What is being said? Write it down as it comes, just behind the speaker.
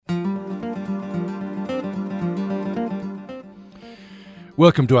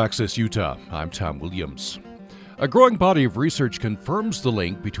Welcome to Access Utah. I'm Tom Williams. A growing body of research confirms the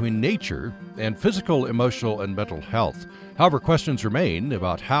link between nature and physical, emotional, and mental health. However, questions remain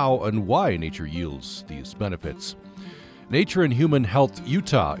about how and why nature yields these benefits. Nature and Human Health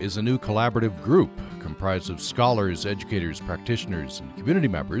Utah is a new collaborative group comprised of scholars, educators, practitioners, and community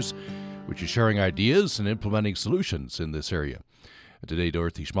members, which is sharing ideas and implementing solutions in this area. Today,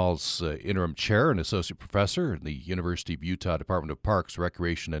 Dorothy Schmalz, interim chair and associate professor in the University of Utah Department of Parks,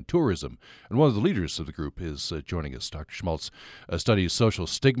 Recreation, and Tourism, and one of the leaders of the group is joining us. Dr. Schmalz studies social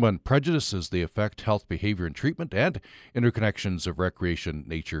stigma and prejudice as they affect health, behavior, and treatment, and interconnections of recreation,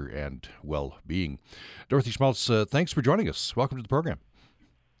 nature, and well-being. Dorothy Schmalz, thanks for joining us. Welcome to the program.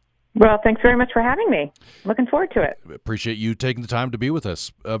 Well, thanks very much for having me. Looking forward to it. Appreciate you taking the time to be with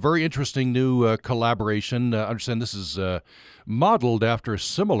us. A very interesting new collaboration. I understand this is modeled after a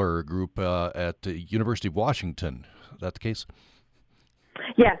similar group at the University of Washington. Is that the case?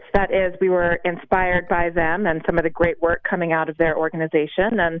 Yes, that is. We were inspired by them and some of the great work coming out of their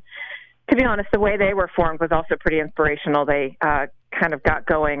organization. And to be honest, the way they were formed was also pretty inspirational. They kind of got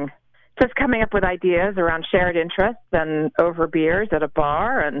going just coming up with ideas around shared interests and over beers at a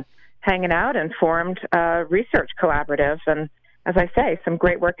bar and hanging out, and formed a research collaborative. And as I say, some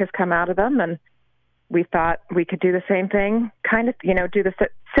great work has come out of them, and we thought we could do the same thing, do the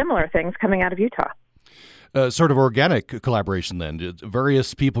similar things coming out of Utah. Sort of organic collaboration then,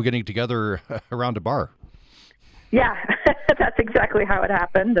 various people getting together around a bar. Yeah, that's exactly how it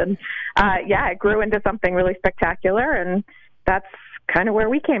happened. And it grew into something really spectacular, and that's kind of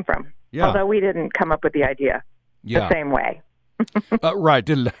where we came from. Yeah. Although we didn't come up with the idea the same way. Right,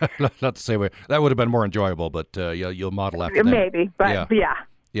 not the same way. That would have been more enjoyable, but you'll model after that. Maybe, but yeah.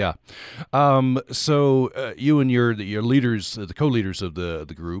 Yeah. So you and your leaders, the co-leaders of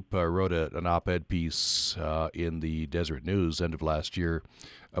the group, wrote an op-ed piece in the Deseret News end of last year.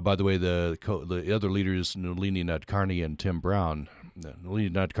 By the way, the other leaders, Nalini Nadkarni and Tim Brown. Nalini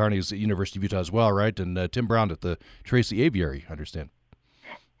Nadkarni is at the University of Utah as well, right? And Tim Brown at the Tracy Aviary, I understand.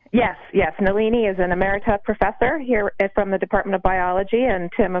 Yes. Nalini is an emerita professor here from the Department of Biology, and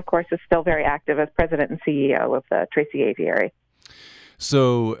Tim, of course, is still very active as president and CEO of the Tracy Aviary.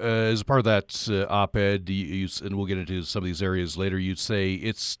 So as part of that op-ed, and we'll get into some of these areas later, you'd say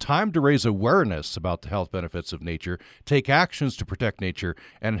it's time to raise awareness about the health benefits of nature, take actions to protect nature,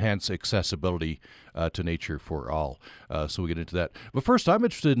 and enhance accessibility to nature for all. So we'll get into that. But first, I'm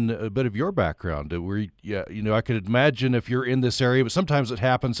interested in a bit of your background. I could imagine if you're in this area, but sometimes it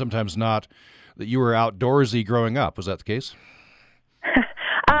happens, sometimes not, that you were outdoorsy growing up. Was that the case?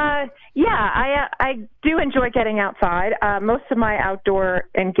 I do enjoy getting outside. Most of my outdoor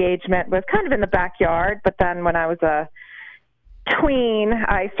engagement was kind of in the backyard, but then when I was a tween,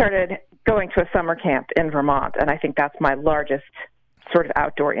 I started going to a summer camp in Vermont, and I think that's my largest sort of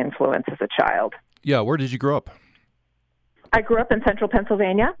outdoor influence as a child. Yeah, where did you grow up? I grew up in central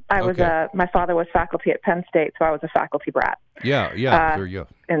Pennsylvania. My father was faculty at Penn State, so I was a faculty brat.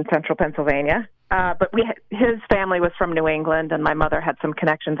 In central Pennsylvania. But his family was from New England, and my mother had some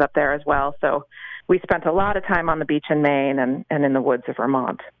connections up there as well. So we spent a lot of time on the beach in Maine and in the woods of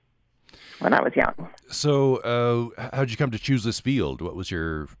Vermont when I was young. So how did you come to choose this field? What was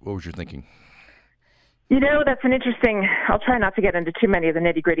your thinking? That's an interesting. I'll try not to get into too many of the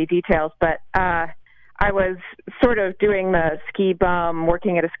nitty-gritty details, but I was sort of doing the ski bum,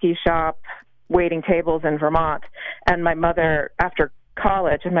 working at a ski shop, waiting tables in Vermont, and my mother, after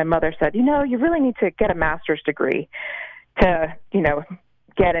college, and my mother said, you really need to get a master's degree to,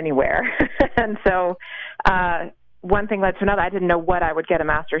 get anywhere. And so one thing led to another. I didn't know what I would get a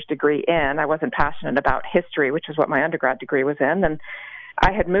master's degree in. I wasn't passionate about history, which is what my undergrad degree was in. And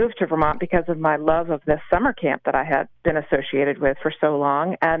I had moved to Vermont because of my love of this summer camp that I had been associated with for so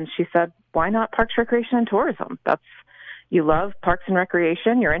long. And she said, why not Parks, Recreation, and Tourism? You love parks and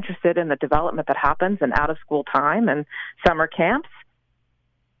recreation. You're interested in the development that happens in out-of-school time and summer camps.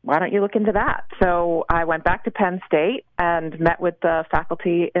 Why don't you look into that? So I went back to Penn State and met with the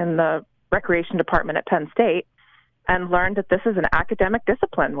faculty in the recreation department at Penn State and learned that this is an academic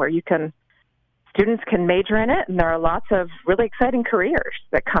discipline where students can major in it, and there are lots of really exciting careers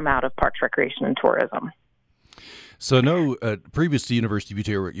that come out of parks, recreation, and tourism. So previous to University of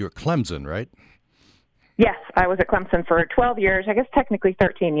Utah, you were at Clemson, right? Yes, I was at Clemson for 12 years, I guess technically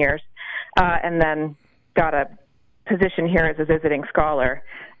 13 years, and then got a position here as a visiting scholar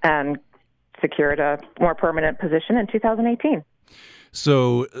and secured a more permanent position in 2018.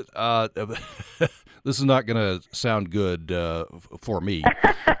 So this is not going to sound good for me.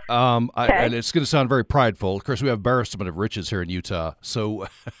 Okay. And it's going to sound very prideful. Of course, we have embarrassment of riches here in Utah. So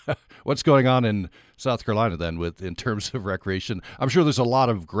what's going on in South Carolina then in terms of recreation? I'm sure there's a lot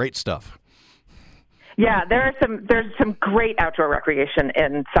of great stuff. Yeah, there's some great outdoor recreation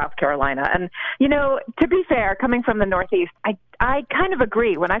in South Carolina. And, to be fair, coming from the Northeast, I kind of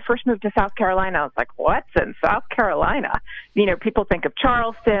agree. When I first moved to South Carolina, I was like, what's in South Carolina? People think of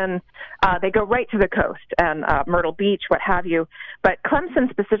Charleston. They go right to the coast and Myrtle Beach, what have you. But Clemson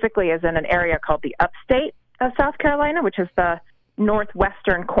specifically is in an area called the upstate of South Carolina, which is the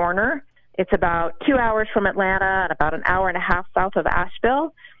northwestern corner. It's about 2 hours from Atlanta and about an hour and a half south of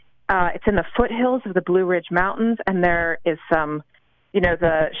Asheville. It's in the foothills of the Blue Ridge Mountains, and there is some,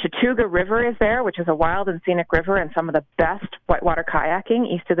 the Chattooga River is there, which is a wild and scenic river, and some of the best whitewater kayaking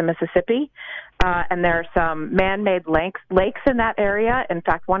east of the Mississippi. And there are some man-made lakes in that area. In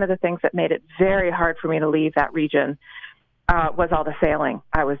fact, one of the things that made it very hard for me to leave that region was all the sailing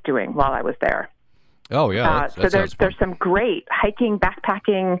I was doing while I was there. Oh, yeah. So there's some great hiking,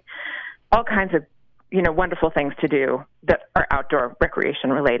 backpacking, all kinds of wonderful things to do that are outdoor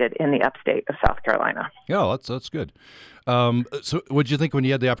recreation related in the upstate of South Carolina. Yeah, that's good. So what did you think when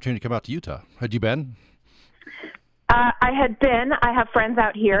you had the opportunity to come out to Utah? Had you been? I had been. I have friends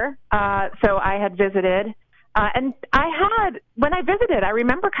out here, so I had visited. And when I visited, I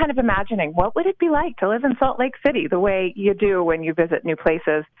remember kind of imagining, what would it be like to live in Salt Lake City the way you do when you visit new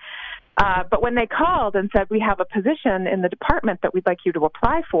places? But when they called and said, we have a position in the department that we'd like you to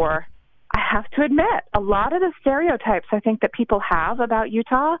apply for, I have to admit, a lot of the stereotypes I think that people have about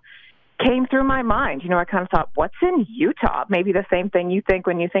Utah came through my mind. I kind of thought, what's in Utah? Maybe the same thing you think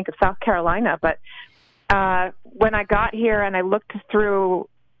when you think of South Carolina. But when I got here and I looked at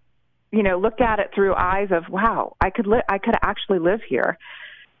it through eyes of, wow, I could actually live here.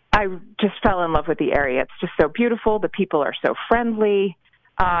 I just fell in love with the area. It's just so beautiful. The people are so friendly.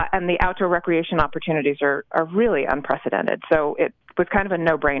 And the outdoor recreation opportunities are really unprecedented. So it was kind of a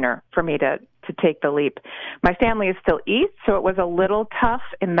no-brainer for me to take the leap. My family is still east, so it was a little tough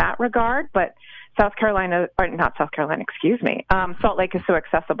in that regard, but Salt Lake is so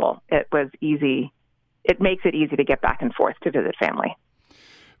accessible. It was easy. It makes it easy to get back and forth to visit family.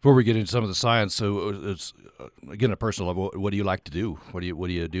 Before we get into some of the science, so it's again a personal level. What do you like to do? What do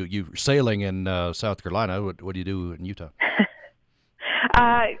you do? You're sailing in South Carolina. What do you do in Utah?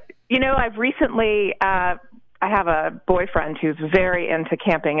 I've recently, I have a boyfriend who's very into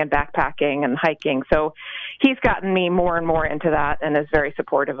camping and backpacking and hiking. So he's gotten me more and more into that and is very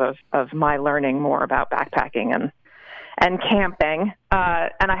supportive of my learning more about backpacking and camping.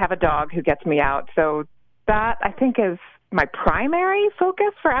 And I have a dog who gets me out. So that, I think, is my primary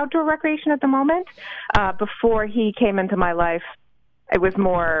focus for outdoor recreation at the moment. Before he came into my life, it was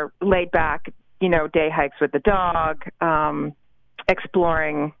more laid back, day hikes with the dog,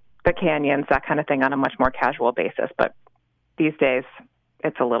 exploring the canyons, that kind of thing on a much more casual basis. But these days,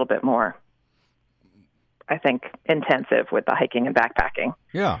 it's a little bit more, I think, intensive with the hiking and backpacking.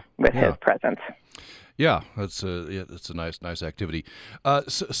 Yeah, with his presence. Yeah, it's a nice activity.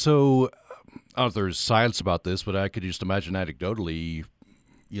 So I don't know if there's science about this, but I could just imagine anecdotally,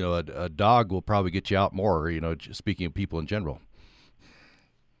 a dog will probably get you out more. Just speaking of people in general.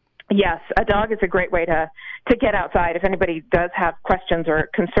 Yes, a dog is a great way to get outside. If anybody does have questions or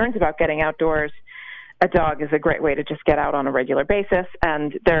concerns about getting outdoors, a dog is a great way to just get out on a regular basis.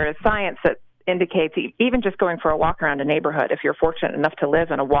 And there is science that indicates even just going for a walk around a neighborhood, if you're fortunate enough to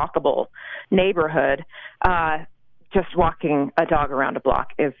live in a walkable neighborhood, just walking a dog around a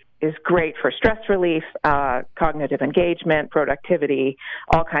block is great for stress relief, cognitive engagement, productivity,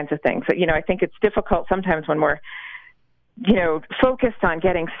 all kinds of things. So, I think it's difficult sometimes when we're focused on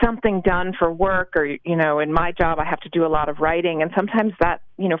getting something done for work or, in my job, I have to do a lot of writing. And sometimes that,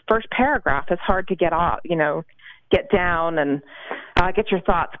 first paragraph is hard to get off, get down and get your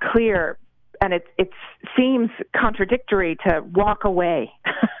thoughts clear. And it seems contradictory to walk away.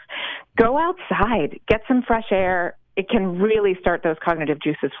 Go outside, get some fresh air. It can really start those cognitive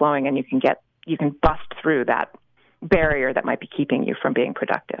juices flowing, and you can bust through that barrier that might be keeping you from being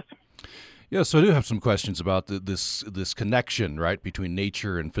productive. Yeah, so I do have some questions about this connection, right, between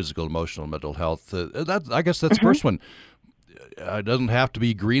nature and physical, emotional, and mental health. I guess that's the first one. It doesn't have to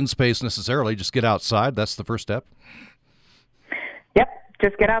be green space necessarily. Just get outside. That's the first step. Yep,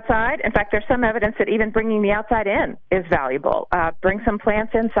 just get outside. In fact, there's some evidence that even bringing the outside in is valuable. Bring some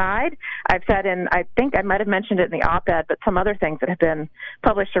plants inside. I've said, and I think I might have mentioned it in the op-ed, but some other things that have been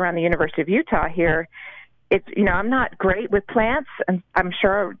published around the University of Utah here, it's, I'm not great with plants, and I'm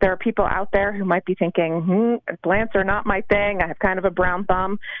sure there are people out there who might be thinking, plants are not my thing. I have kind of a brown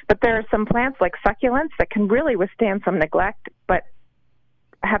thumb. But there are some plants like succulents that can really withstand some neglect, but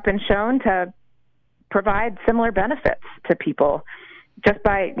have been shown to provide similar benefits to people just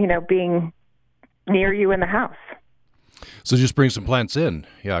by, being near you in the house. So just bring some plants in.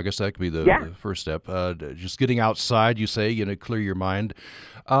 Yeah, I guess that could be the first step. Just getting outside, you say, clear your mind.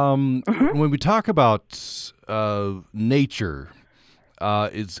 When we talk about nature,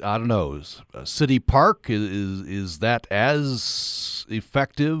 is a city park, is that as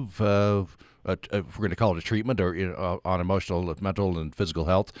effective, if we're going to call it a treatment or on emotional, mental, and physical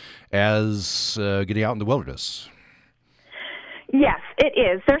health, as getting out in the wilderness? Yes, it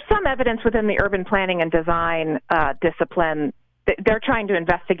is. There's some evidence within the urban planning and design discipline. They're trying to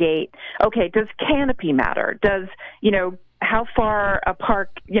investigate, okay, does canopy matter? Does, how far a park,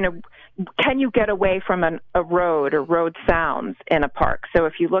 can you get away from a road or road sounds in a park? So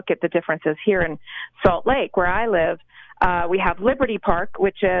if you look at the differences here in Salt Lake, where I live, we have Liberty Park,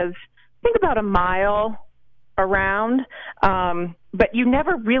 which is, I think, about a mile around, but you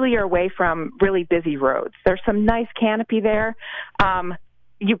never really are away from really busy roads. There's some nice canopy there.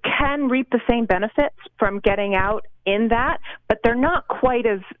 You can reap the same benefits from getting out in that, but they're not quite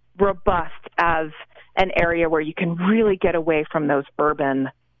as robust as an area where you can really get away from those urban,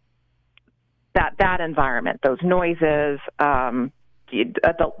 that environment, those noises, the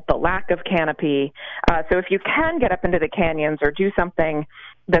lack of canopy. So if you can get up into the canyons or do something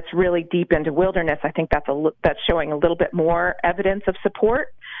that's really deep into wilderness, I think that's showing a little bit more evidence of support.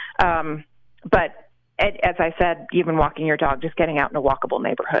 But as I said, even walking your dog, just getting out in a walkable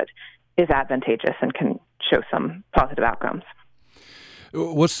neighborhood is advantageous and can show some positive outcomes.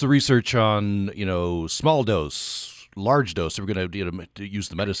 What's the research on, small dose, large dose? If we're going to use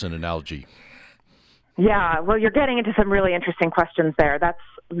the medicine analogy. Yeah, well, you're getting into some really interesting questions there. That's,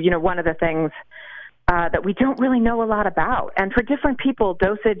 one of the things that we don't really know a lot about. And for different people,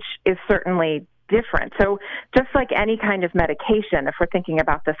 dosage is certainly different. So just like any kind of medication, if we're thinking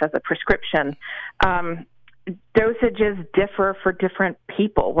about this as a prescription, dosages differ for different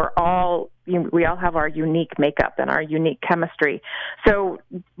people. We all have our unique makeup and our unique chemistry. So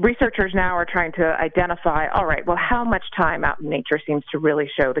researchers now are trying to identify, all right, well, how much time out in nature seems to really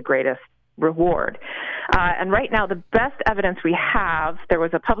show the greatest reward. And right now, the best evidence we have, there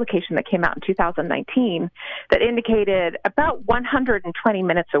was a publication that came out in 2019 that indicated about 120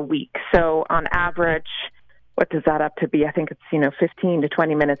 minutes a week. So on average, what does that up to be? I think it's, 15 to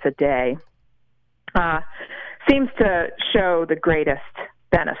 20 minutes a day. Seems to show the greatest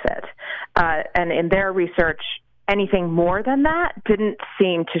benefit. And in their research, anything more than that didn't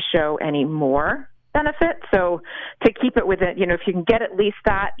seem to show any more benefit. So to keep it within, if you can get at least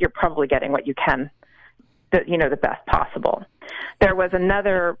that, you're probably getting what you can, the best possible. There was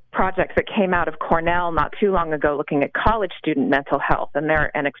another project that came out of Cornell not too long ago looking at college student mental health and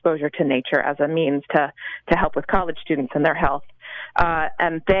and exposure to nature as a means to help with college students and their health.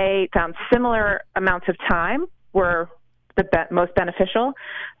 And they found similar amounts of time were the most beneficial.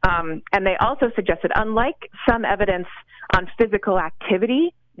 And they also suggested, unlike some evidence on physical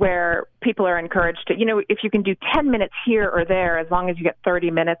activity, where people are encouraged to, if you can do 10 minutes here or there, as long as you get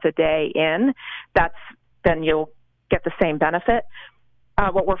 30 minutes a day in, then you'll get the same benefit.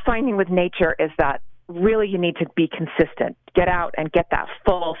 What we're finding with nature is that really you need to be consistent. Get out and get that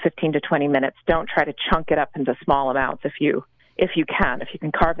full 15 to 20 minutes. Don't try to chunk it up into small amounts. If you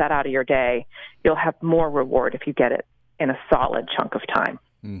can carve that out of your day, you'll have more reward if you get it in a solid chunk of time.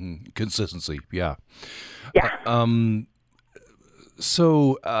 Mm-hmm. Consistency, yeah. Yeah.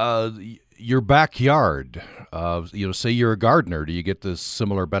 So your backyard, say you're a gardener, do you get the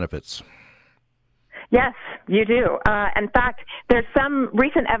similar benefits? Yes, you do. In fact, there's some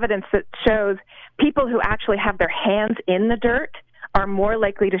recent evidence that shows people who actually have their hands in the dirt are more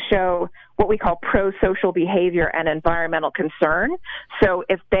likely to show what we call pro-social behavior and environmental concern. So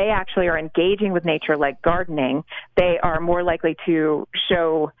if they actually are engaging with nature like gardening, they are more likely to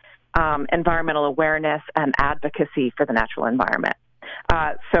show environmental awareness and advocacy for the natural environment.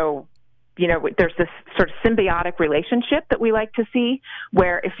 There's this sort of symbiotic relationship that we like to see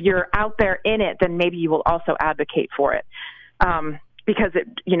where if you're out there in it, then maybe you will also advocate for it. Because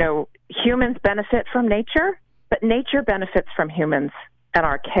humans benefit from nature, but nature benefits from humans and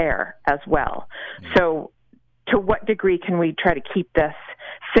our care as well. So to what degree can we try to keep this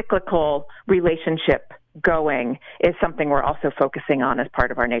cyclical relationship going is something we're also focusing on as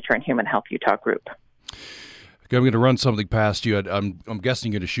part of our Nature and Human Health Utah group. Okay, I'm going to run something past you. I'm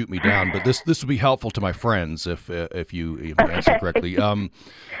guessing you're going to shoot me down, but this would be helpful to my friends if you answer correctly. I'm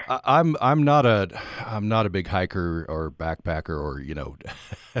not a big hiker or backpacker or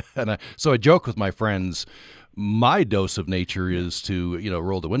so I joke with my friends. My dose of nature is to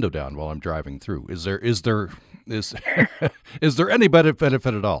roll the window down while I'm driving through. Is there is there any benefit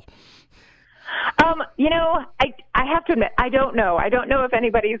at all? I have to admit, I don't know. I don't know if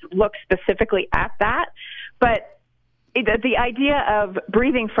anybody's looked specifically at that, but the idea of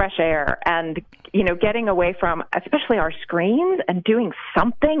breathing fresh air and, getting away from, especially our screens and doing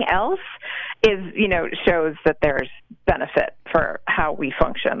something else is, shows that there's benefit for how we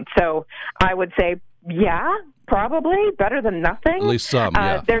function. So I would say, yeah, probably better than nothing. At least some,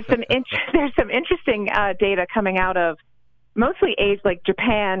 yeah. There's some interesting data coming out of mostly like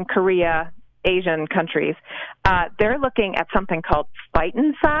Japan, Korea, Asian countries. They're looking at something called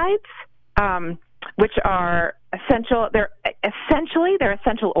phytoncides, which are essential. They're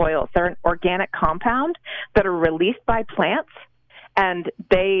essential oils. They're an organic compound that are released by plants, and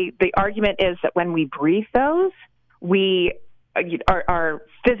the argument is that when we breathe those, our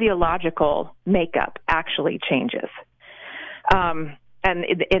physiological makeup actually changes. And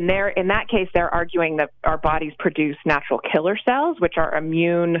in that case, they're arguing that our bodies produce natural killer cells, which are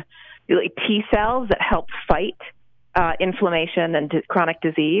immune T cells that help fight inflammation and chronic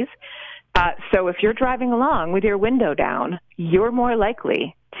disease. So if you're driving along with your window down, you're more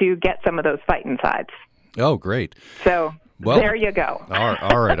likely to get some of those phytoncides. Oh, great! So there you go.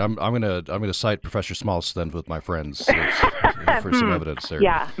 All right. I'm gonna cite Professor Smalls then with my friends for some evidence there.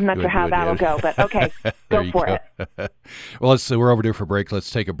 Yeah, I'm not sure how that'll go, but okay, go for it. Well, we're overdue for a break. Let's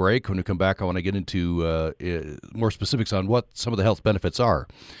take a break. When we come back, I want to get into more specifics on what some of the health benefits are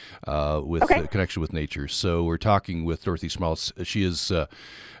with connection with nature. So we're talking with Dorothy Smalls. She is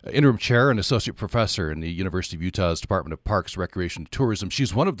interim chair and associate professor in the University of Utah's Department of Parks, Recreation, and Tourism.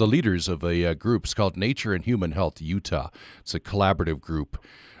 She's one of the leaders of a group called Nature and Human Health Utah. It's a collaborative group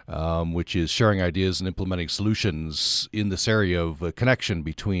which is sharing ideas and implementing solutions in this area of connection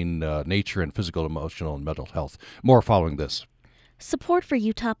between nature and physical, emotional, and mental health. More following this. Support for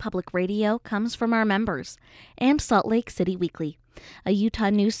Utah Public Radio comes from our members and Salt Lake City Weekly, a Utah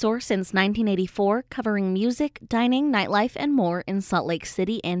news source since 1984 covering music, dining, nightlife, and more in Salt Lake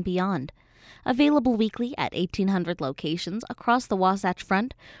City and beyond. Available weekly at 1,800 locations across the Wasatch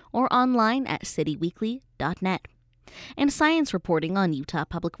Front or online at cityweekly.net. And science reporting on Utah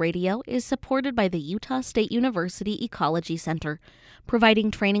Public Radio is supported by the Utah State University Ecology Center, providing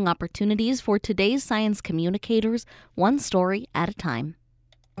training opportunities for today's science communicators, one story at a time.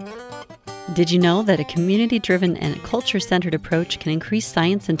 Did you know that a community-driven and culture-centered approach can increase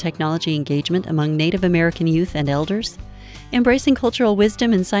science and technology engagement among Native American youth and elders? Embracing cultural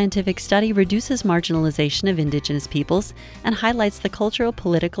wisdom and scientific study reduces marginalization of Indigenous peoples and highlights the cultural,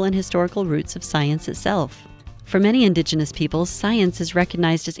 political, and historical roots of science itself. For many Indigenous peoples, science is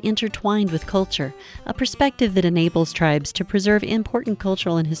recognized as intertwined with culture, a perspective that enables tribes to preserve important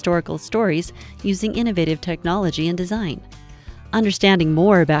cultural and historical stories using innovative technology and design. Understanding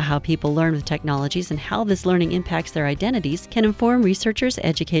more about how people learn with technologies and how this learning impacts their identities can inform researchers,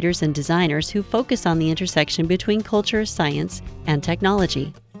 educators, and designers who focus on the intersection between culture, science, and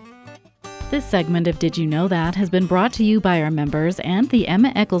technology. This segment of Did You Know That has been brought to you by our members and the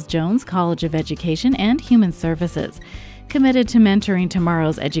Emma Eccles-Jones College of Education and Human Services, committed to mentoring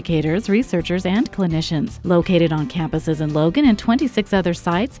tomorrow's educators, researchers, and clinicians, located on campuses in Logan and 26 other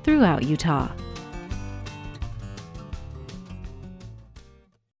sites throughout Utah.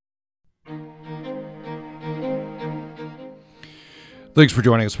 Thanks for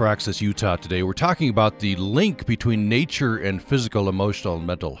joining us for Access Utah today. We're talking about the link between nature and physical, emotional, and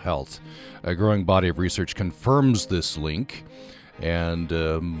mental health. A growing body of research confirms this link, and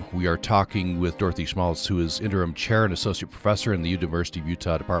we are talking with Dorothy Smalls, who is interim chair and associate professor in the University of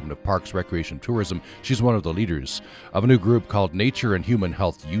Utah Department of Parks, Recreation, and Tourism. She's one of the leaders of a new group called Nature and Human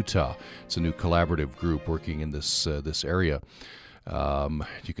Health Utah. It's a new collaborative group working in this area.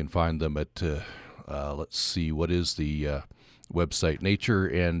 You can find them at, let's see, what is the website,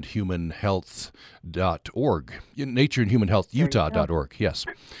 natureandhumanhealth.org. Natureandhumanhealthutah.org, yes.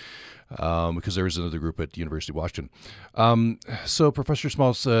 Because there is another group at the University of Washington. So Professor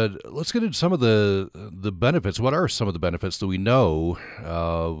Small said, let's get into some of the benefits. What are some of the benefits that we know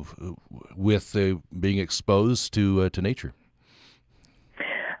with being exposed to nature?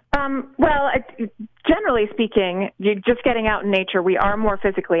 Generally speaking, just getting out in nature, we are more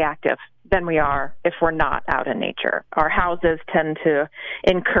physically active than we are if we're not out in nature. Our houses tend to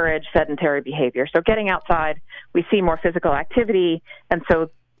encourage sedentary behavior. So getting outside, we see more physical activity, and so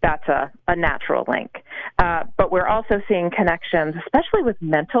that's a natural link. But we're also seeing connections, especially with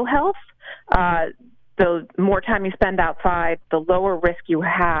mental health. The more time you spend outside, the lower risk you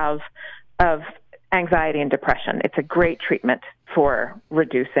have of anxiety and depression. It's a great treatment for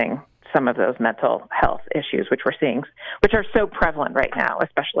reducing some of those mental health issues, which we're seeing, which are so prevalent right now,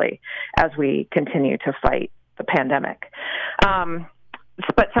 especially as we continue to fight the pandemic.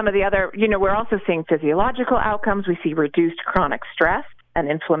 But some of the other, we're also seeing physiological outcomes. We see reduced chronic stress and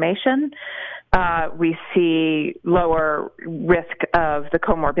inflammation. We see lower risk of the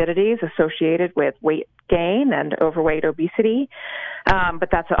comorbidities associated with weight gain and overweight obesity, but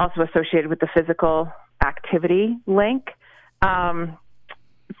that's also associated with the physical activity link.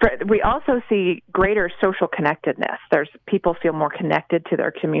 We also see greater social connectedness. People feel more connected to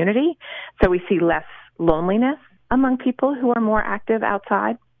their community, so we see less loneliness among people who are more active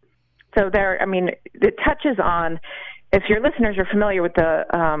outside. So it touches on, if your listeners are familiar with the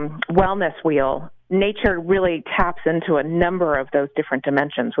wellness wheel, nature really taps into a number of those different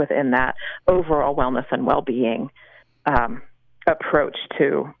dimensions within that overall wellness and well-being approach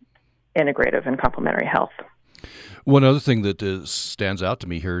to integrative and complementary health. One other thing that stands out to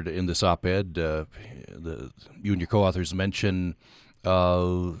me here in this op-ed, you and your co-authors mention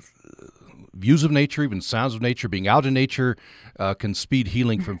views of nature, even sounds of nature, being out in nature can speed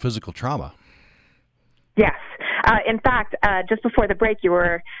healing from physical trauma. Yes. In fact, just before the break, you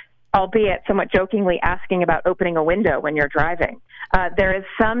were, albeit somewhat jokingly, asking about opening a window when you're driving. There is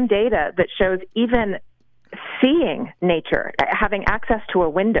some data that shows even seeing nature, having access to a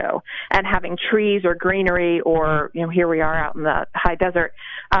window and having trees or greenery, or, here we are out in the high desert,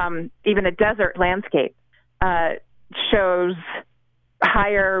 even a desert landscape, shows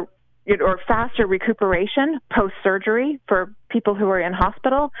higher or faster recuperation post-surgery for people who are in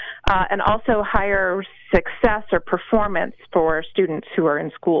hospital, and also higher success or performance for students who are in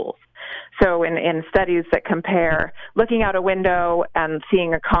schools. So in studies that compare looking out a window and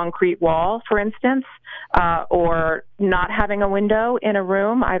seeing a concrete wall, for instance, or not having a window in a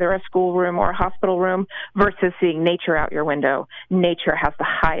room, either a school room or a hospital room, versus seeing nature out your window, nature has the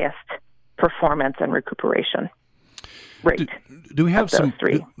highest performance and recuperation rate. Do we have some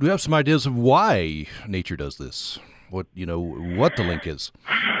ideas of why nature does this? What the link is?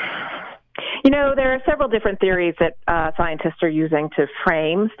 There are several different theories that scientists are using to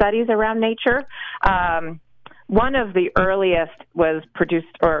frame studies around nature. One of the earliest was produced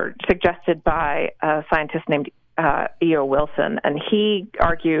or suggested by a scientist named E.O. Wilson, and he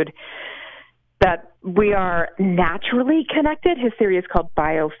argued that we are naturally connected. His theory is called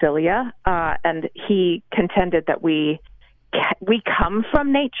biophilia, and he contended that we come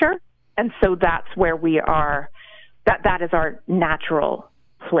from nature, and so that's where we are. That is our natural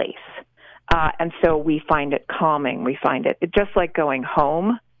place. And so we find it calming. We find it just like going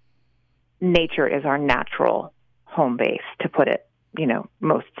home. Nature is our natural home base, to put it,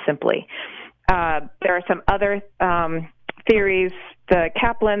 most simply. There are some other theories. The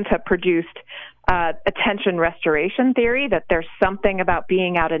Kaplans have produced attention restoration theory, that there's something about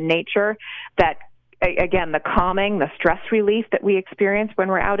being out in nature that, again, the calming, the stress relief that we experience when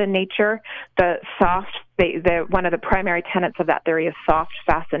we're out in nature, one of the primary tenets of that theory is soft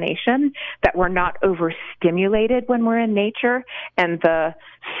fascination, that we're not overstimulated when we're in nature, and the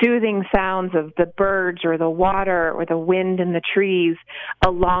soothing sounds of the birds or the water or the wind in the trees,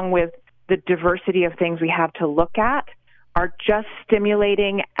 along with the diversity of things we have to look at, are just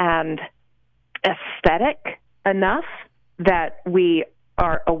stimulating and aesthetic enough that we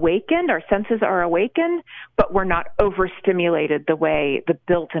are awakened, our senses are awakened, but we're not overstimulated the way the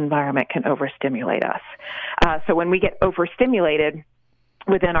built environment can overstimulate us. So when we get overstimulated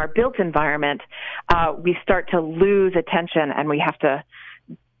within our built environment, we start to lose attention, and we have to,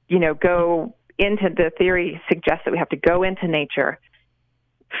 go into, the theory suggests that we have to go into nature,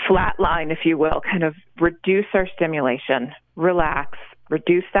 flatline, if you will, kind of reduce our stimulation, relax,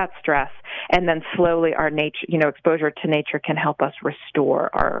 reduce that stress, and then slowly our nature, exposure to nature can help us restore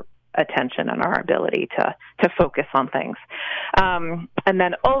our attention and our ability to focus on things. And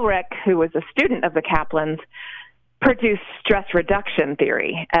then Ulrich, who was a student of the Kaplans, produced stress reduction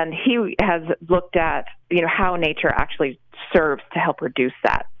theory, and he has looked at, how nature actually serves to help reduce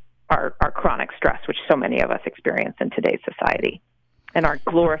our chronic stress, which so many of us experience in today's society, and our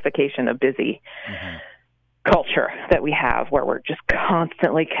glorification of busy culture that we have, where we're just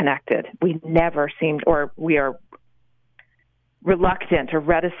constantly connected. We never seemed, or we are reluctant or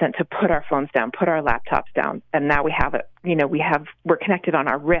reticent to put our phones down, put our laptops down. And now we have it, we're connected on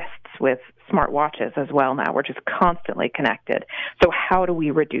our wrists with smart watches as well now. We're just constantly connected. So how do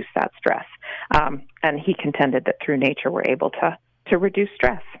we reduce that stress? And he contended that through nature, we're able to reduce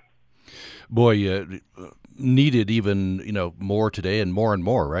stress. boy, needed even more today and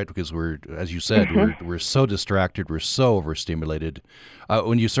more, right? Because we're, as you said, we're so distracted, we're so overstimulated.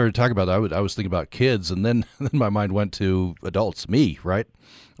 When you started talking about that, I was thinking about kids, and then my mind went to adults, me, right?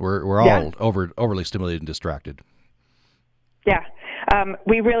 We're all overly stimulated and distracted. Yeah,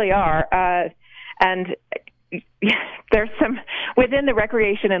 we really are, and there's some within the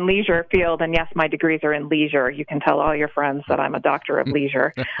recreation and leisure field, and yes, my degrees are in leisure. You can tell all your friends that I'm a doctor of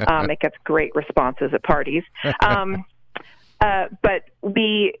leisure. It gets great responses at parties. But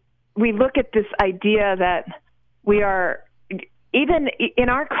we look at this idea that we are, even in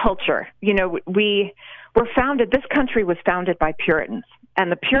our culture, this country was founded by Puritans,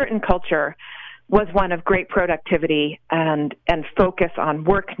 and the Puritan culture was one of great productivity and focus on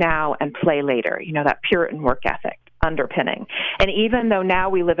work now and play later, that Puritan work ethic underpinning. And even though now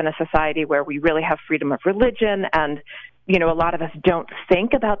we live in a society where we really have freedom of religion and, a lot of us don't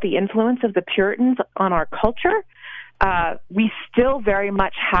think about the influence of the Puritans on our culture, we still very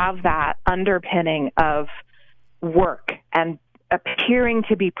much have that underpinning of work and appearing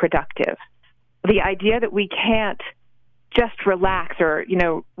to be productive. The idea that we can't just relax or,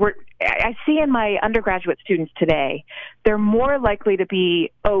 I see in my undergraduate students today, they're more likely to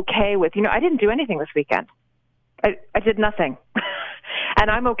be okay with, I didn't do anything this weekend. I did nothing. And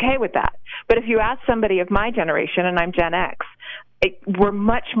I'm okay with that. But if you ask somebody of my generation, and I'm Gen X, we're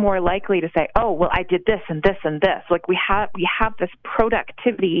much more likely to say, oh, well, I did this and this and this. Like we have this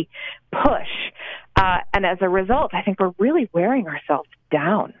productivity push. And as a result, I think we're really wearing ourselves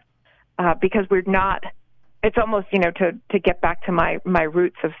down because we're not. It's almost, to get back to my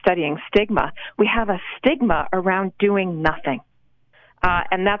roots of studying stigma, we have a stigma around doing nothing.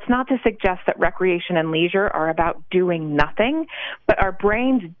 And that's not to suggest that recreation and leisure are about doing nothing, but our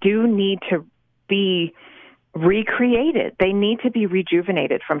brains do need to be recreated. They need to be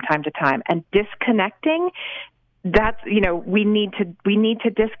rejuvenated from time to time. And disconnecting, that's, we need to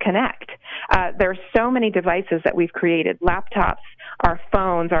disconnect. There are so many devices that we've created, laptops, our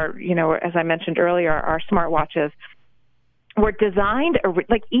phones, our, as I mentioned earlier, our smartwatches were designed,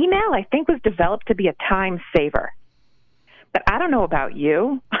 like email, I think was developed to be a time saver. But I don't know about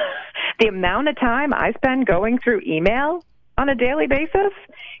you. The amount of time I spend going through email on a daily basis,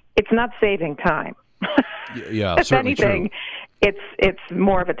 it's not saving time. Yeah, if anything, true. It's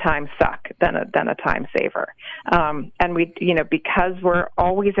more of a time suck than a time saver. And we, because we're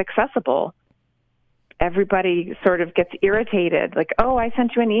always accessible, everybody sort of gets irritated. Like, oh, I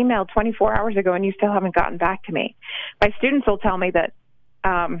sent you an email 24 hours ago and you still haven't gotten back to me. My students will tell me that,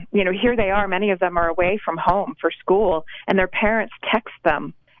 here they are. Many of them are away from home for school, and their parents text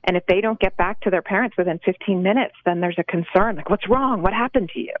them. And if they don't get back to their parents within 15 minutes, then there's a concern. Like, what's wrong? What happened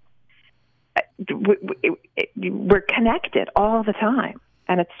to you? We're connected all the time,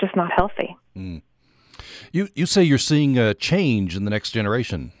 and it's just not healthy. Mm. You say you're seeing a change in the next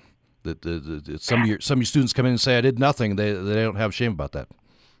generation. That some of your students come in and say, I did nothing. They don't have shame about that.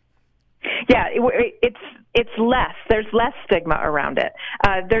 Yeah, it's less. There's less stigma around it.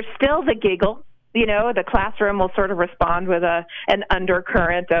 There's still the giggle. The classroom will sort of respond with an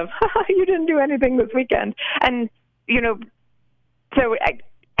undercurrent of, you didn't do anything this weekend. And, so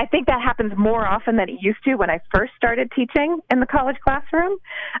I think that happens more often than it used to when I first started teaching in the college classroom.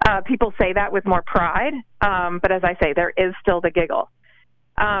 People say that with more pride. But as I say, there is still the giggle.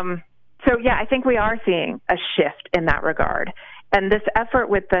 So, yeah, I think we are seeing a shift in that regard. And this effort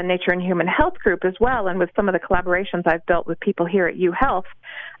with the Nature and Human Health group as well, and with some of the collaborations I've built with people here at UHealth,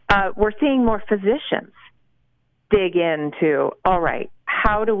 we're seeing more physicians dig into, all right,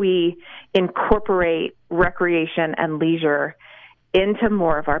 how do we incorporate recreation and leisure into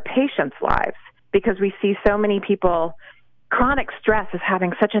more of our patients' lives? Because we see so many people, chronic stress is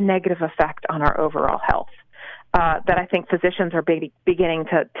having such a negative effect on our overall health. That I think physicians are beginning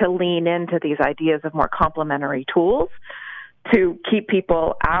to lean into these ideas of more complementary tools to keep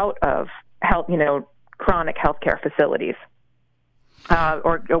people out of chronic healthcare facilities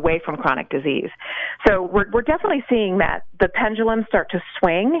or away from chronic disease. So we're definitely seeing that the pendulum start to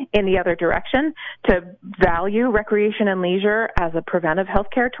swing in the other direction to value recreation and leisure as a preventive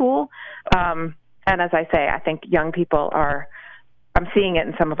healthcare tool. And as I say, I think young people I'm seeing it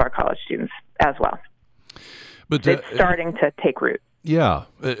in some of our college students as well. But it's starting to take root. Yeah,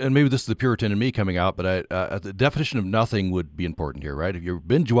 and maybe this is the Puritan in me coming out, but the definition of nothing would be important here, right? If you're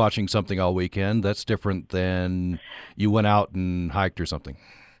binge watching something all weekend, that's different than you went out and hiked or something.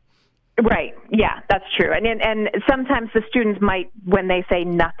 Right. Yeah, that's true. And sometimes the students might, when they say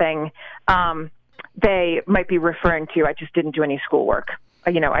nothing, they might be referring to, I just didn't do any schoolwork.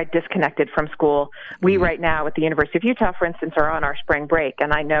 I disconnected from school. We right now at the University of Utah, for instance, are on our spring break,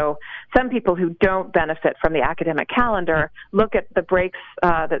 and I know some people who don't benefit from the academic calendar look at the breaks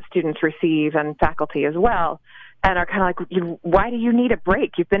that students receive and faculty as well, and are kind of like, why do you need a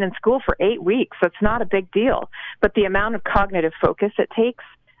break? You've been in school for 8 weeks. That's not a big deal. But the amount of cognitive focus it takes,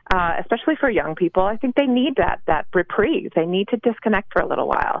 especially for young people, I think they need that reprieve. They need to disconnect for a little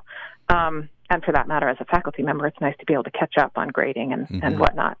while. And for that matter, as a faculty member, it's nice to be able to catch up on grading and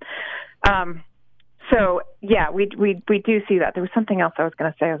whatnot. So yeah, we do see that. There was something else I was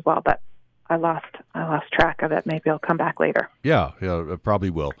going to say as well, but I lost track of it. Maybe it'll come back later. Yeah, it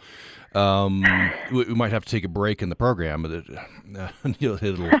probably will. We might have to take a break in the program, but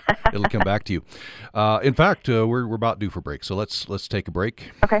it'll come back to you. In fact, we're about due for break, so let's take a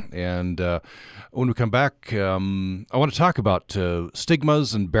break. Okay. And when we come back, I want to talk about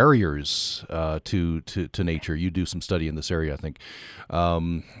stigmas and barriers to nature. You do some study in this area, I think.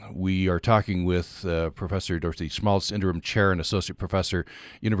 We are talking with Professor Dorothy Schmaltz, Interim Chair and Associate Professor,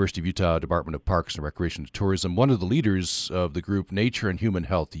 University of Utah Department of Parks and Recreation and Tourism, one of the leaders of the group Nature and Human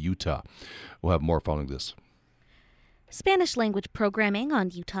Health Utah. We'll have more following this. Spanish language programming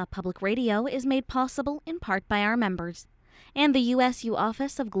on Utah Public Radio is made possible in part by our members and the USU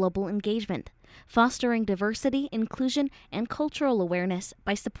Office of Global Engagement, fostering diversity, inclusion, and cultural awareness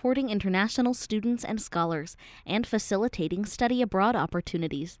by supporting international students and scholars and facilitating study abroad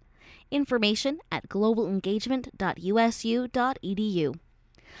opportunities. Information at globalengagement.usu.edu.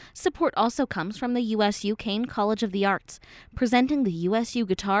 Support also comes from the USU Kane College of the Arts, presenting the USU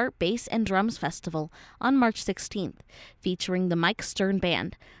Guitar, Bass, and Drums Festival on March 16th, featuring the Mike Stern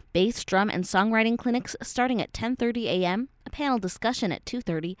Band, bass, drum, and songwriting clinics starting at 10:30 a.m., a panel discussion at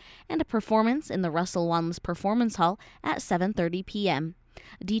 2:30, and a performance in the Russell Wanless Performance Hall at 7:30 p.m.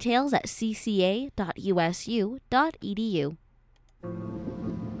 Details at cca.usu.edu.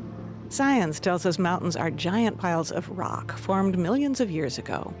 Science tells us mountains are giant piles of rock formed millions of years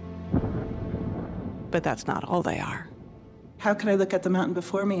ago. But that's not all they are. How can I look at the mountain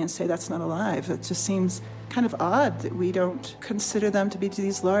before me and say that's not alive? It just seems kind of odd that we don't consider them to be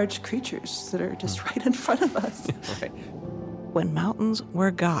these large creatures that are just right in front of us. Right. When mountains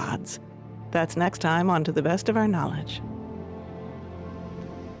were gods. That's next time on To the Best of Our Knowledge.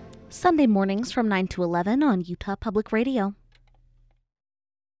 Sunday mornings from 9 to 11 on Utah Public Radio.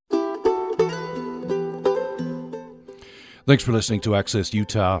 Thanks for listening to Access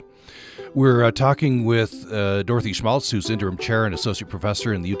Utah. We're talking with Dorothy Schmaltz, who's Interim Chair and Associate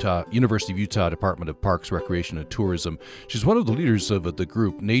Professor in the University of Utah Department of Parks, Recreation, and Tourism. She's one of the leaders of the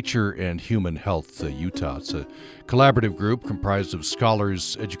group Nature and Human Health Utah. It's a collaborative group comprised of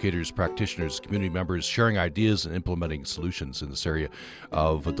scholars, educators, practitioners, community members sharing ideas and implementing solutions in this area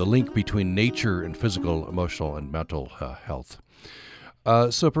of the link between nature and physical, emotional, and mental health.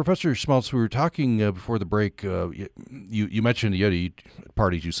 So, Professor Schmaltz, we were talking before the break. You mentioned at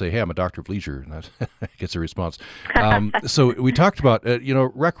parties you say, "Hey, I'm a doctor of leisure," and that gets a response. So we talked about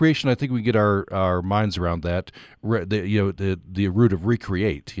recreation. I think we get our minds around that. The root of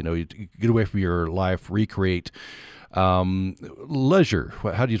recreate. You get away from your life, recreate. Leisure.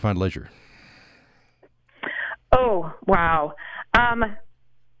 How do you define leisure? Oh, wow.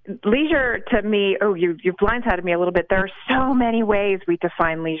 Leisure to me, you've blindsided me a little bit. There are so many ways we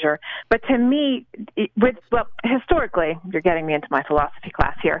define leisure. But to me, historically, you're getting me into my philosophy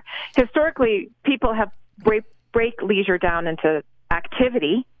class here. Historically, people have break leisure down into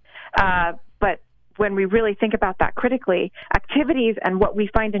activity. But when we really think about that critically, activities and what we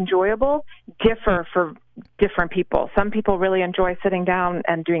find enjoyable differ for different people. Some people really enjoy sitting down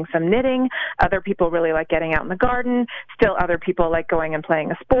and doing some knitting. Other people really like getting out in the garden. Still other people like going and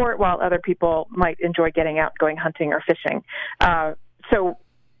playing a sport, while other people might enjoy getting out, going hunting or fishing. So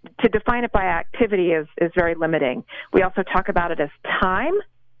to define it by activity is very limiting. We also talk about it as time,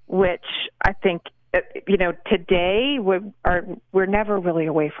 which I think today we're never really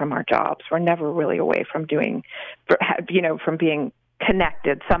away from our jobs. We're never really away from from being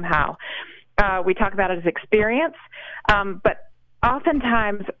connected somehow. We talk about it as experience, but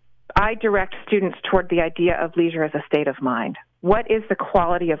oftentimes I direct students toward the idea of leisure as a state of mind. What is the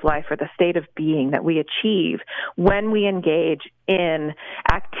quality of life or the state of being that we achieve when we engage in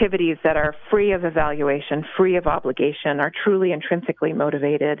activities that are free of evaluation, free of obligation, are truly intrinsically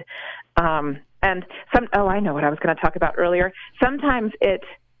motivated? And I know what I was going to talk about earlier. Sometimes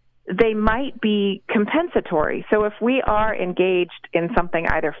they might be compensatory. So if we are engaged in something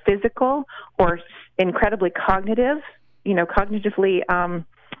either physical or incredibly cognitively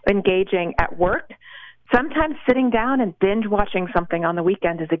engaging at work, sometimes sitting down and binge watching something on the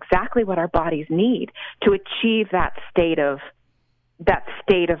weekend is exactly what our bodies need to achieve that state of that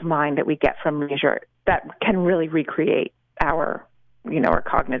state of mind that we get from leisure that can really recreate our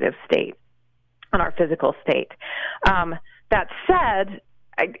cognitive state and our physical state. That said,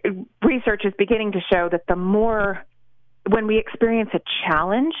 research is beginning to show that when we experience a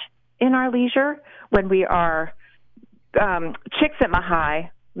challenge in our leisure, when we are Csikszentmihalyi,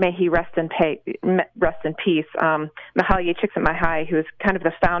 may he rest in peace, Mihaly Csikszentmihalyi, who is kind of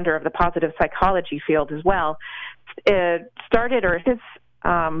the founder of the positive psychology field as well, his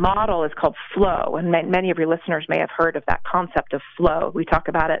model is called flow, and many of your listeners may have heard of that concept of flow. We talk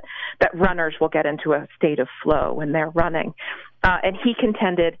about it, that runners will get into a state of flow when they're running. And he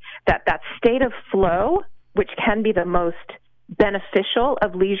contended that state of flow, which can be the most beneficial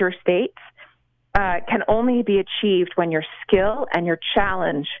of leisure states, can only be achieved when your skill and your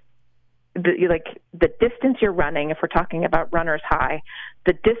challenge, the distance you're running, if we're talking about runner's high,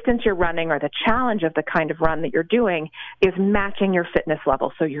 the distance you're running or the challenge of the kind of run that you're doing is matching your fitness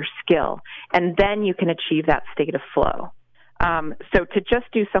level, so your skill. And then you can achieve that state of flow. So to just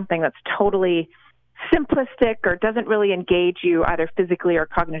do something that's totally simplistic or doesn't really engage you either physically or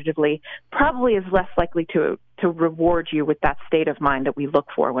cognitively probably is less likely to reward you with that state of mind that we look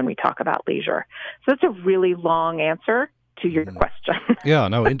for when we talk about leisure. So it's a really long answer to your question. Yeah,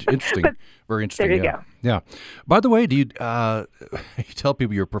 no, interesting. Very interesting. There you go. Yeah. By the way, do you tell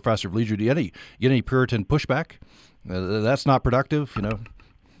people you're a professor of leisure? Do you get any Puritan pushback? That's not productive,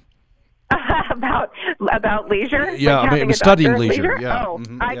 About leisure? Yeah, like studying leisure. Yeah. Oh,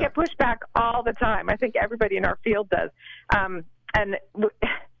 I get pushback all the time. I think everybody in our field does. And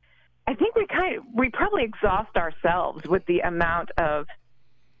I think we probably exhaust ourselves with the amount of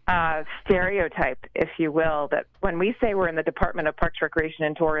stereotype, if you will, that when we say we're in the Department of Parks, Recreation,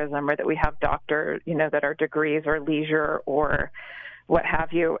 and Tourism, or that we have doctors, that are degrees or leisure or what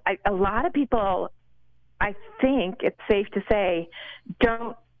have you, a lot of people, I think it's safe to say,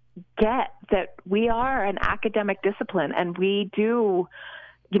 don't get that we are an academic discipline and we do,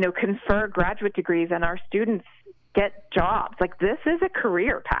 confer graduate degrees and our students get jobs. Like, this is a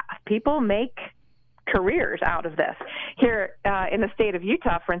career path. People make careers out of this. Here in the state of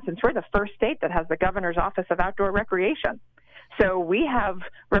Utah, for instance, we're the first state that has the Governor's Office of Outdoor Recreation. So we have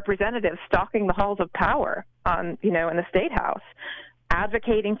representatives stalking the halls of power in the State House,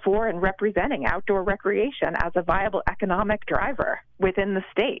 advocating for and representing outdoor recreation as a viable economic driver within the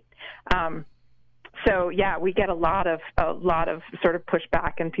state. So yeah, we get a lot of sort of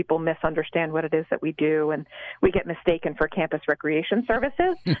pushback, and people misunderstand what it is that we do, and we get mistaken for campus recreation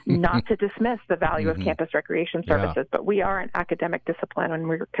services. Not to dismiss the value of campus recreation services, but we are an academic discipline, and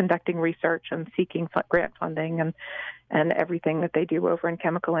we're conducting research and seeking grant funding and everything that they do over in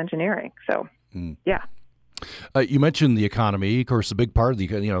chemical engineering. So yeah. You mentioned the economy, of course, a big part of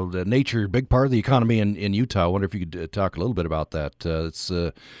the nature, big part of the economy in Utah. I wonder if you could talk a little bit about that.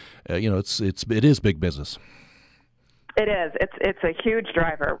 It is big business. It is. It's a huge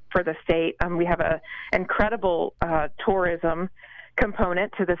driver for the state. We have an incredible tourism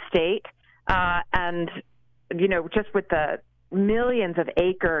component to the state, and just with the millions of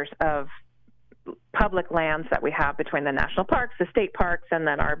acres of public lands that we have between the national parks, the state parks, and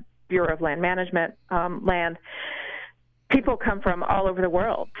then our Bureau of Land Management land. People come from all over the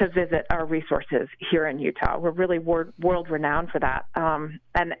world to visit our resources here in Utah. We're really world-renowned for that.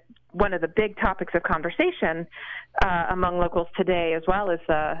 And one of the big topics of conversation among locals today as well is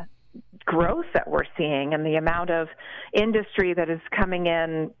the growth that we're seeing and the amount of industry that is coming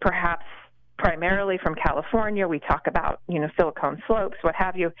in, perhaps primarily from California. We talk about, Silicon Slopes, what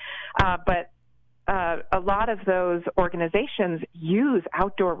have you. But a lot of those organizations use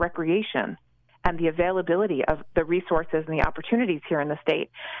outdoor recreation and the availability of the resources and the opportunities here in the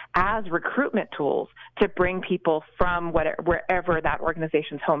state as recruitment tools to bring people from wherever that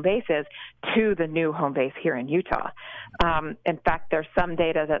organization's home base is to the new home base here in Utah. In fact, there's some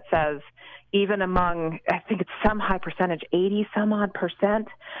data that says even among, I think it's some high percentage, 80%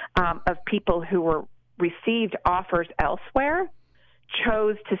 of people who received offers elsewhere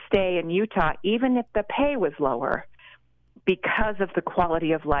chose to stay in Utah, even if the pay was lower, because of the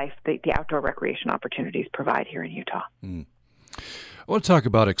quality of life that the outdoor recreation opportunities provide here in Utah. I want to talk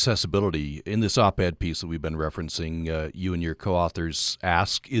about accessibility. In this op-ed piece that we've been referencing, you and your co-authors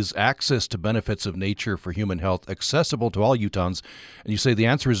ask, is access to benefits of nature for human health accessible to all Utahns? And you say the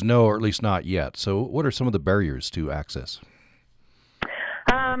answer is no, or at least not yet. So what are some of the barriers to access?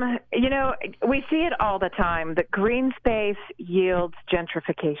 We see it all the time, that green space yields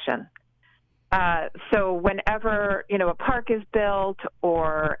gentrification. So whenever, a park is built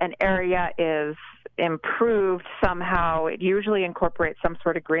or an area is improved somehow, it usually incorporates some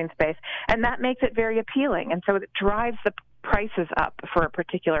sort of green space, and that makes it very appealing. And so it drives prices up for a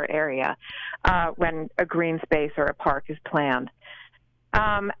particular area when a green space or a park is planned.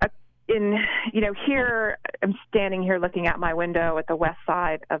 Here, I'm standing here looking out my window at the west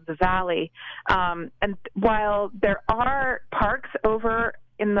side of the valley. And while there are parks over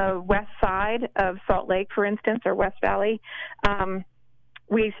in the west side of Salt Lake, for instance, or West Valley,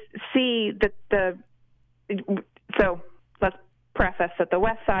 we see that so let's preface that the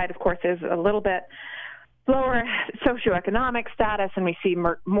west side, of course, is a little bit lower socioeconomic status, and we see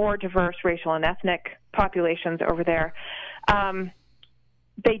more diverse racial and ethnic populations over there.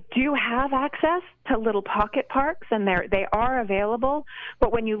 They do have access to little pocket parks, and they are available.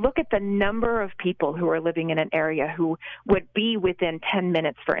 But when you look at the number of people who are living in an area who would be within 10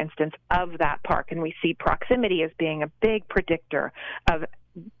 minutes, for instance, of that park, and we see proximity as being a big predictor of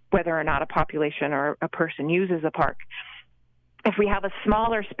whether or not a population or a person uses a park. If we have a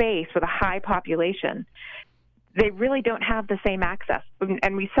smaller space with a high population, they really don't have the same access.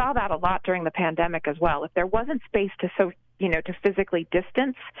 And we saw that a lot during the pandemic as well. If there wasn't space to physically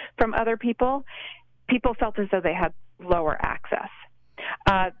distance from other people, people felt as though they had lower access.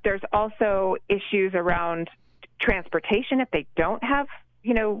 There's also issues around transportation. If they don't have,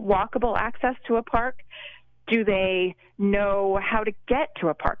 walkable access to a park, do they know how to get to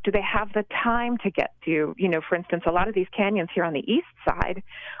a park? Do they have the time to get to, for instance, a lot of these canyons here on the east side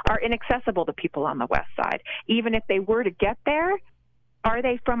are inaccessible to people on the west side. Even if they were to get there, are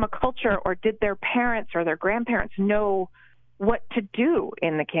they from a culture, or did their parents or their grandparents know what to do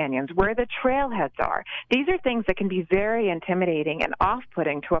in the canyons, where the trailheads are? These are things that can be very intimidating and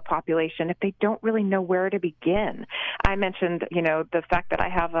off-putting to a population if they don't really know where to begin. I mentioned, the fact that I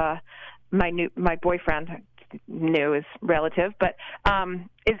have my boyfriend, new is relative, but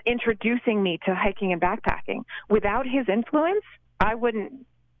is introducing me to hiking and backpacking. Without his influence, I wouldn't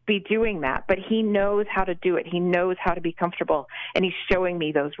be doing that, but he knows how to do it. He knows how to be comfortable, and he's showing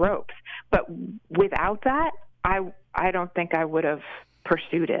me those ropes. But without that, I don't think I would have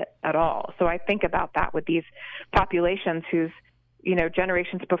pursued it at all. So I think about that with these populations whose,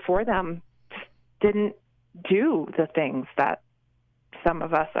 generations before them didn't do the things that some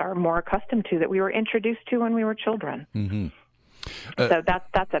of us are more accustomed to, that we were introduced to when we were children. Mm-hmm. So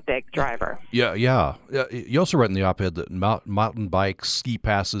that's a big driver. Yeah. You also write in the op-ed that mountain bikes, ski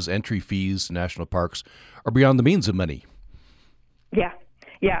passes, entry fees to national parks are beyond the means of many.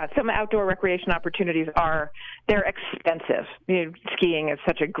 Yeah, some outdoor recreation opportunities they're expensive. Skiing is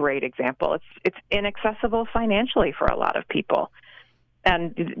such a great example. It's inaccessible financially for a lot of people,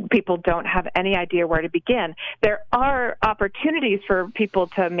 and people don't have any idea where to begin. There are opportunities for people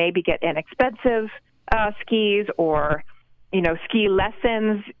to maybe get inexpensive skis or, ski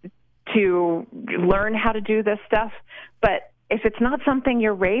lessons to learn how to do this stuff, but if it's not something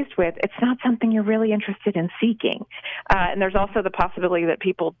you're raised with, it's not something you're really interested in seeking. And there's also the possibility that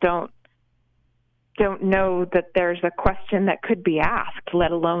people don't know that there's a question that could be asked,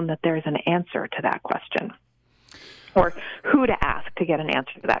 let alone that there's an answer to that question, or who to ask to get an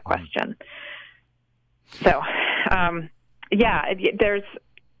answer to that question. So,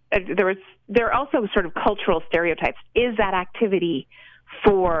 there are also sort of cultural stereotypes. Is that activity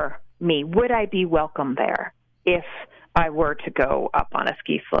for me? Would I be welcome there if I were to go up on a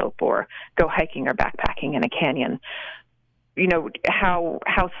ski slope or go hiking or backpacking in a canyon? How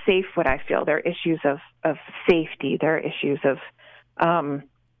safe would I feel? There are issues of safety. There are issues of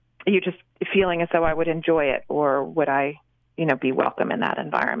you just feeling as though I would enjoy it, or would I, be welcome in that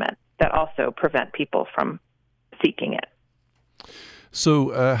environment, that also prevent people from seeking it.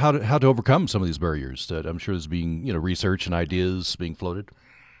 So how to overcome some of these barriers that I'm sure there's being, research and ideas being floated?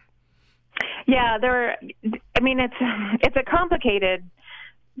 Yeah, it's a complicated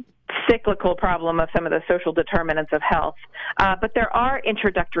cyclical problem of some of the social determinants of health. But there are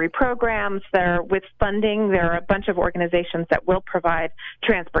introductory programs. With funding, there are a bunch of organizations that will provide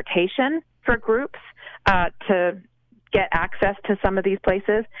transportation for groups to get access to some of these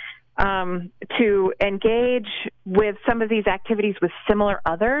places, to engage with some of these activities with similar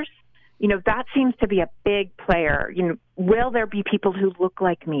others. That seems to be a big player. Will there be people who look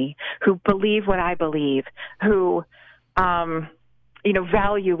like me, who believe what I believe, who,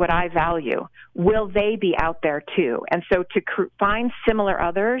 value what I value? Will they be out there too? And so to find similar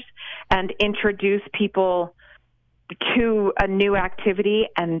others and introduce people to a new activity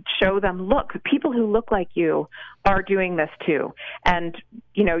and show them, look, people who look like you are doing this too. And,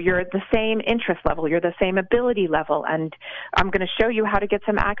 you're at the same interest level, you're the same ability level, and I'm going to show you how to get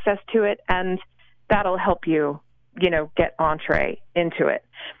some access to it, and that'll help you, get entree into it.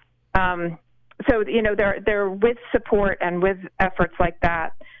 So, they're with support and with efforts like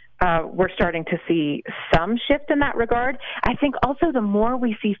that, we're starting to see some shift in that regard. I think also the more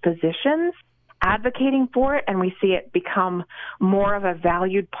we see physicians advocating for it and we see it become more of a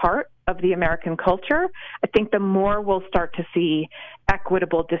valued part of the American culture, I think the more we'll start to see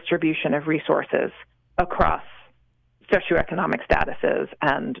equitable distribution of resources across socioeconomic statuses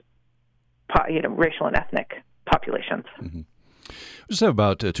and racial and ethnic populations. Mm-hmm. We just have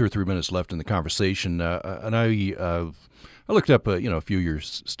about 2 or 3 minutes left in the conversation, and I looked up, a few of your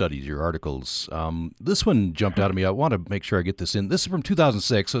studies, your articles. This one jumped out at me. I want to make sure I get this in. This is from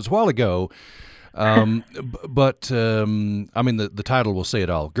 2006, so it's a while ago. But the title will say it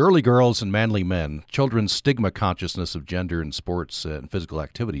all. Girly Girls and Manly Men, Children's Stigma Consciousness of Gender in Sports and Physical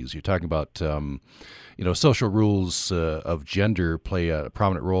Activities. You're talking about, social rules of gender play a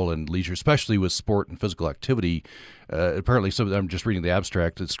prominent role in leisure, especially with sport and physical activity. Apparently, I'm just reading the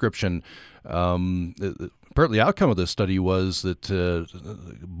abstract description. Apparently, the outcome of this study was that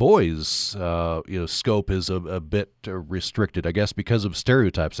boys' scope is a bit restricted, I guess, because of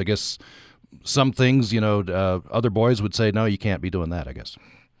stereotypes. I guess some things, other boys would say, no, you can't be doing that, I guess.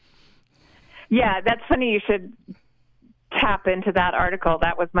 Yeah, that's funny. You should tap into that article.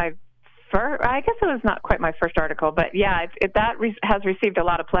 That was my first, I guess it was not quite my first article, but yeah, has received a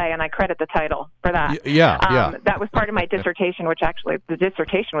lot of play, and I credit the title for that. Yeah. That was part of my dissertation, which actually, the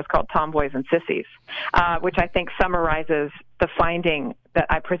dissertation was called Tomboys and Sissies, which I think summarizes the finding that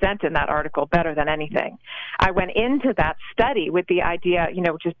I present in that article better than anything. I went into that study with the idea,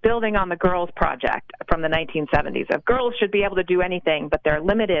 just building on the Girls Project from the 1970s, of girls should be able to do anything, but they're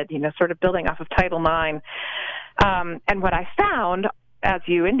limited, sort of building off of Title IX. And what I found, as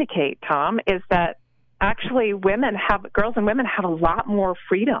you indicate, Tom, is that actually girls and women have a lot more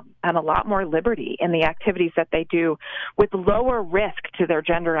freedom and a lot more liberty in the activities that they do with lower risk to their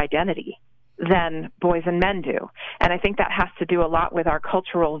gender identity than boys and men do. And I think that has to do a lot with our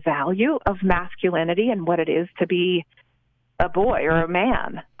cultural value of masculinity and what it is to be a boy or a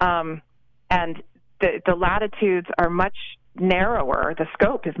man. And the latitudes are much narrower, the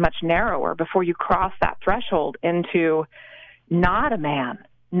scope is much narrower before you cross that threshold into not a man,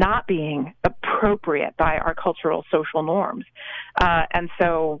 not being appropriate by our cultural social norms. And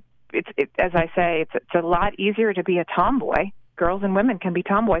so, as I say, it's a lot easier to be a tomboy. Girls and women can be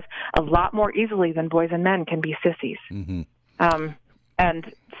tomboys a lot more easily than boys and men can be sissies. Mm-hmm.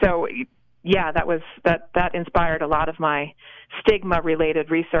 And so, yeah, that inspired a lot of my stigma-related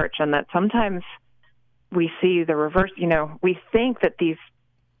research, and that sometimes we see the reverse. We think that these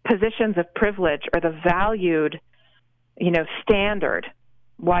positions of privilege are the valued, standard,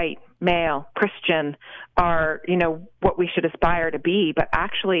 white, male, Christian, are, what we should aspire to be, but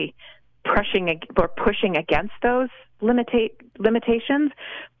actually pushing against those limitations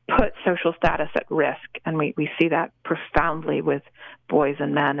put social status at risk. And we see that profoundly with boys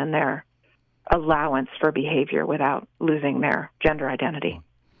and men and their allowance for behavior without losing their gender identity.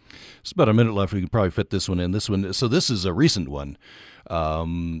 It's about a minute left. We could probably fit this one in. So this is a recent one.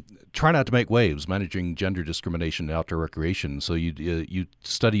 Try not to make waves, managing gender discrimination in outdoor recreation. So you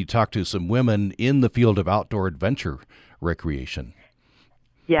talked to some women in the field of outdoor adventure recreation.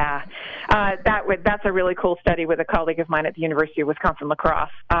 Yeah, that's a really cool study with a colleague of mine at the University of Wisconsin-La Crosse.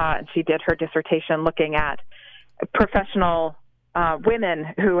 And she did her dissertation looking at professional women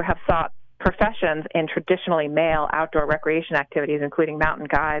who have sought professions in traditionally male outdoor recreation activities, including mountain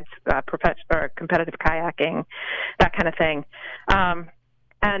guides, competitive kayaking, that kind of thing.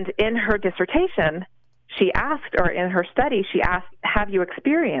 And in her dissertation, in her study, she asked, have you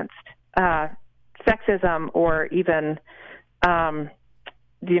experienced sexism or even,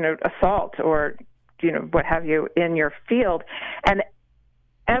 assault or, what have you in your field? And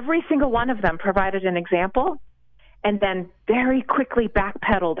every single one of them provided an example and then very quickly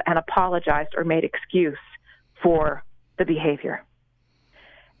backpedaled and apologized or made excuse for the behavior.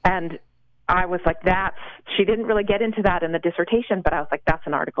 And I was like, she didn't really get into that in the dissertation, but I was like, that's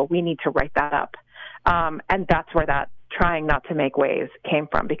an article. We need to write that up. And that's where that trying not to make waves came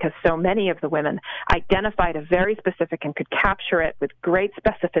from, because so many of the women identified a very specific and could capture it with great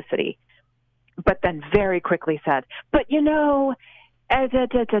specificity, but then very quickly said, but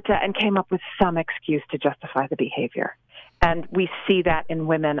and came up with some excuse to justify the behavior. And we see that in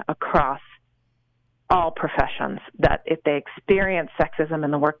women across all professions, that if they experience sexism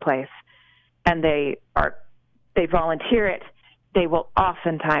in the workplace and they volunteer it, they will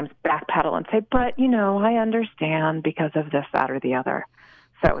oftentimes backpedal and say, but, I understand because of this, that, or the other.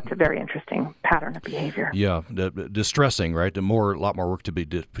 So it's a very interesting pattern of behavior. Yeah, distressing, right? A lot more work to be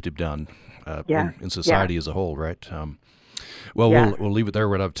done in society as a whole, right? Well, Yeah. we'll leave it there.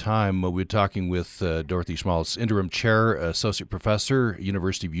 We're out of time. We're talking with Dorothy Schmaltz, Interim Chair, Associate Professor,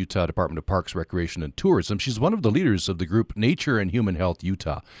 University of Utah Department of Parks, Recreation, and Tourism. She's one of the leaders of the group Nature and Human Health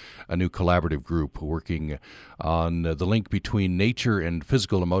Utah, a new collaborative group working on the link between nature and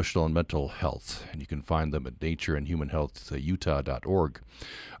physical, emotional, and mental health. And you can find them at natureandhumanhealthutah.org.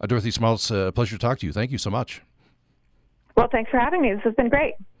 Dorothy Schmaltz, a pleasure to talk to you. Thank you so much. Well, thanks for having me. This has been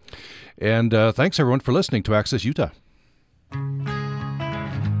great. And thanks, everyone, for listening to Access Utah.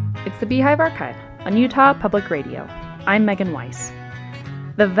 It's the Beehive Archive on Utah Public Radio. I'm Megan Weiss.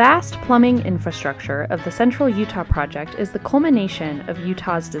 The vast plumbing infrastructure of the Central Utah Project is the culmination of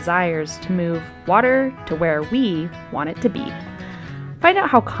Utah's desires to move water to where we want it to be. Find out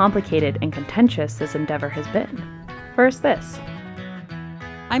how complicated and contentious this endeavor has been. First, this.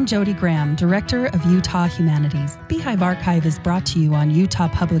 I'm Jody Graham, Director of Utah Humanities. Beehive Archive is brought to you on Utah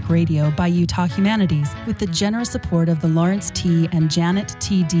Public Radio by Utah Humanities with the generous support of the Lawrence T. and Janet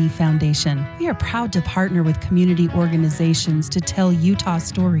T.D. Foundation. We are proud to partner with community organizations to tell Utah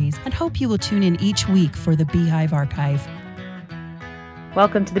stories and hope you will tune in each week for the Beehive Archive.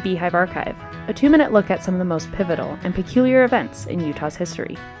 Welcome to the Beehive Archive, a 2-minute look at some of the most pivotal and peculiar events in Utah's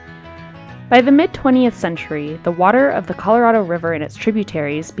history. By the mid-20th century, the water of the Colorado River and its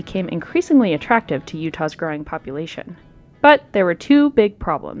tributaries became increasingly attractive to Utah's growing population. But there were two big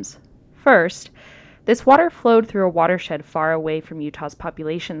problems. First, this water flowed through a watershed far away from Utah's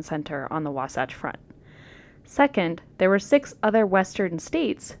population center on the Wasatch Front. Second, there were 6 other western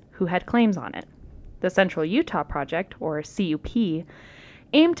states who had claims on it. The Central Utah Project, or CUP,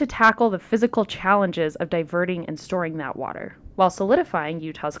 aimed to tackle the physical challenges of diverting and storing that water, while solidifying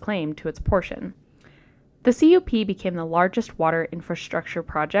Utah's claim to its portion. The CUP became the largest water infrastructure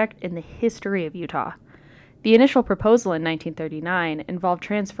project in the history of Utah. The initial proposal in 1939 involved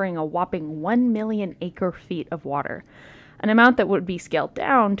transferring a whopping 1 million acre-feet of water, an amount that would be scaled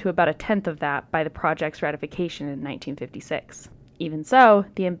down to about 1/10 of that by the project's ratification in 1956. Even so,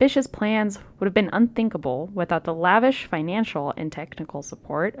 the ambitious plans would have been unthinkable without the lavish financial and technical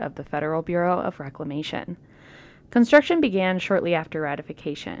support of the Federal Bureau of Reclamation. Construction began shortly after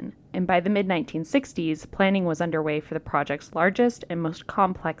ratification, and by the mid-1960s, planning was underway for the project's largest and most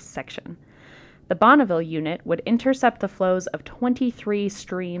complex section. The Bonneville unit would intercept the flows of 23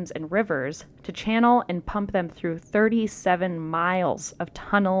 streams and rivers to channel and pump them through 37 miles of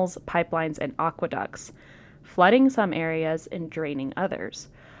tunnels, pipelines, and aqueducts, flooding some areas and draining others.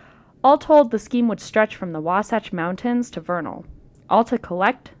 All told, the scheme would stretch from the Wasatch Mountains to Vernal, all to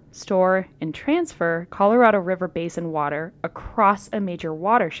collect, store, and transfer Colorado River Basin water across a major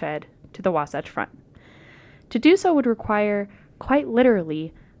watershed to the Wasatch Front. To do so would require, quite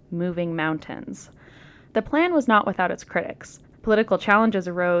literally, moving mountains. The plan was not without its critics. Political challenges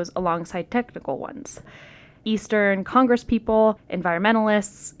arose alongside technical ones. Eastern congresspeople,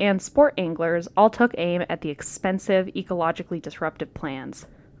 environmentalists, and sport anglers all took aim at the expensive, ecologically disruptive plans.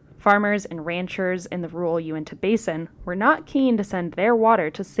 Farmers and ranchers in the rural Uinta Basin were not keen to send their water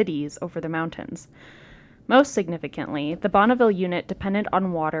to cities over the mountains. Most significantly, the Bonneville unit depended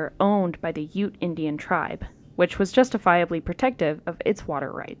on water owned by the Ute Indian tribe, which was justifiably protective of its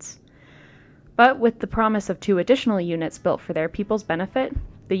water rights. But with the promise of 2 additional units built for their people's benefit,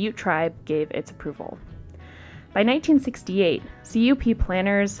 the Ute tribe gave its approval. By 1968, CUP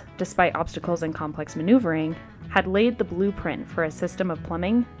planners, despite obstacles and complex maneuvering, had laid the blueprint for a system of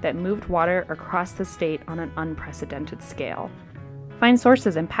plumbing that moved water across the state on an unprecedented scale. Find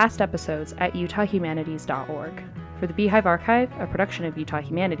sources and past episodes at utahhumanities.org. For the Beehive Archive, a production of Utah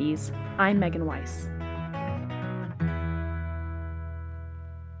Humanities, I'm Megan Weiss.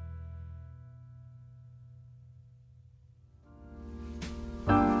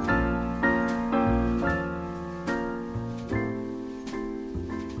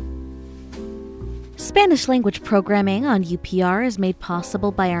 Spanish language programming on UPR is made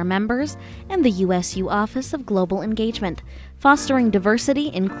possible by our members and the USU Office of Global Engagement, fostering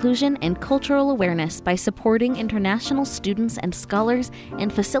diversity, inclusion, and cultural awareness by supporting international students and scholars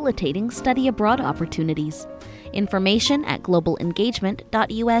and facilitating study abroad opportunities. Information at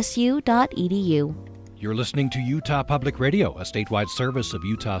globalengagement.usu.edu. You're listening to Utah Public Radio, a statewide service of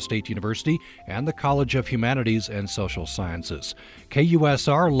Utah State University and the College of Humanities and Social Sciences.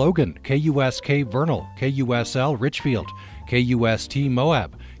 KUSR Logan, KUSK Vernal, KUSL Richfield, KUST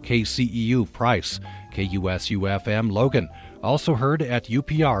Moab, KCEU Price, KUSU-FM Logan, also heard at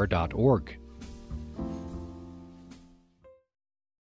upr.org.